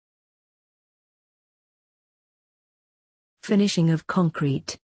Finishing of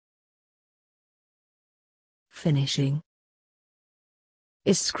concrete. Finishing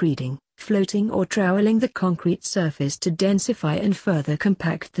is screeding, floating or troweling the concrete surface to densify and further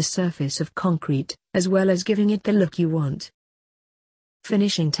compact the surface of concrete, as well as giving it the look you want.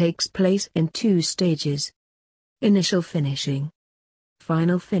 Finishing takes place in two stages: initial finishing,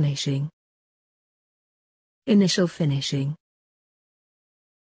 final finishing. Initial finishing.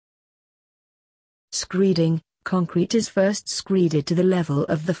 Screeding. Concrete is first screeded to the level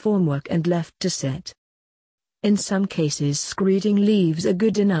of the formwork and left to set. In some cases screeding leaves a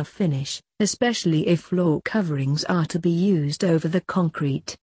good enough finish, especially if floor coverings are to be used over the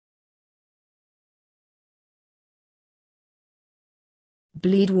concrete.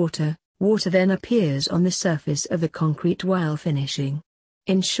 Bleed water. Water then appears on the surface of the concrete while finishing.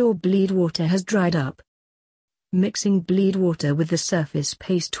 Ensure bleed water has dried up. Mixing bleed water with the surface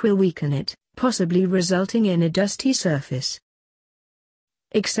paste will weaken it, possibly resulting in a dusty surface.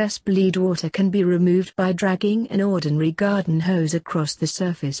 Excess bleed water can be removed by dragging an ordinary garden hose across the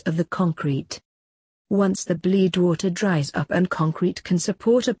surface of the concrete. Once the bleed water dries up and concrete can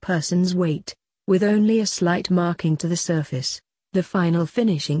support a person's weight, with only a slight marking to the surface, the final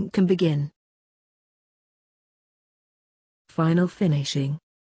finishing can begin. Final finishing.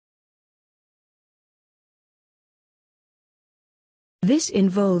 This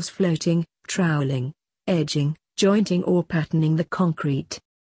involves floating, troweling, edging, jointing or patterning the concrete.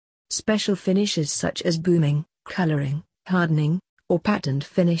 Special finishes such as booming, coloring, hardening, or patterned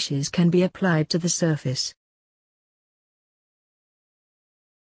finishes can be applied to the surface.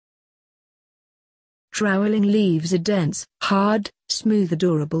 Troweling leaves a dense, hard, smooth,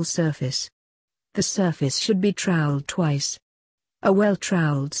 durable surface. The surface should be troweled twice. A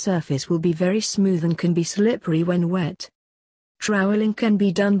well-troweled surface will be very smooth and can be slippery when wet. Troweling can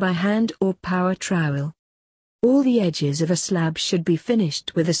be done by hand or power trowel. All the edges of a slab should be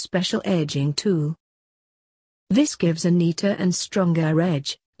finished with a special edging tool. This gives a neater and stronger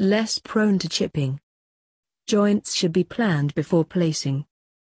edge, less prone to chipping. Joints should be planned before placing.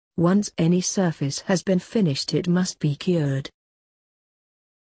 Once any surface has been finished, it must be cured.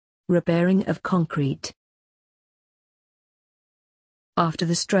 Repairing of concrete. After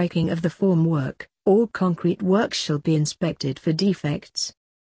the striking of the formwork, all concrete work shall be inspected for defects.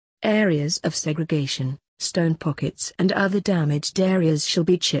 Areas of segregation, stone pockets and other damaged areas shall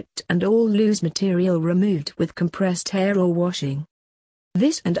be chipped and all loose material removed with compressed air or washing.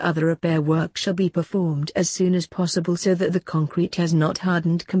 This and other repair work shall be performed as soon as possible so that the concrete has not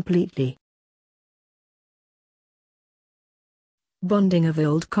hardened completely. Bonding of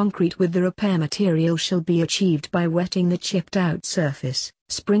old concrete with the repair material shall be achieved by wetting the chipped out surface,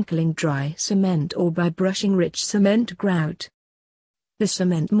 sprinkling dry cement or by brushing rich cement grout. The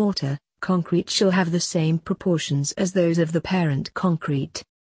cement mortar, concrete shall have the same proportions as those of the parent concrete.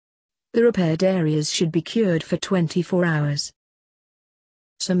 The repaired areas should be cured for 24 hours.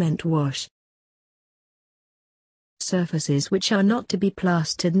 Cement wash. Surfaces which are not to be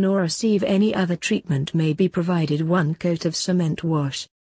plastered nor receive any other treatment may be provided one coat of cement wash.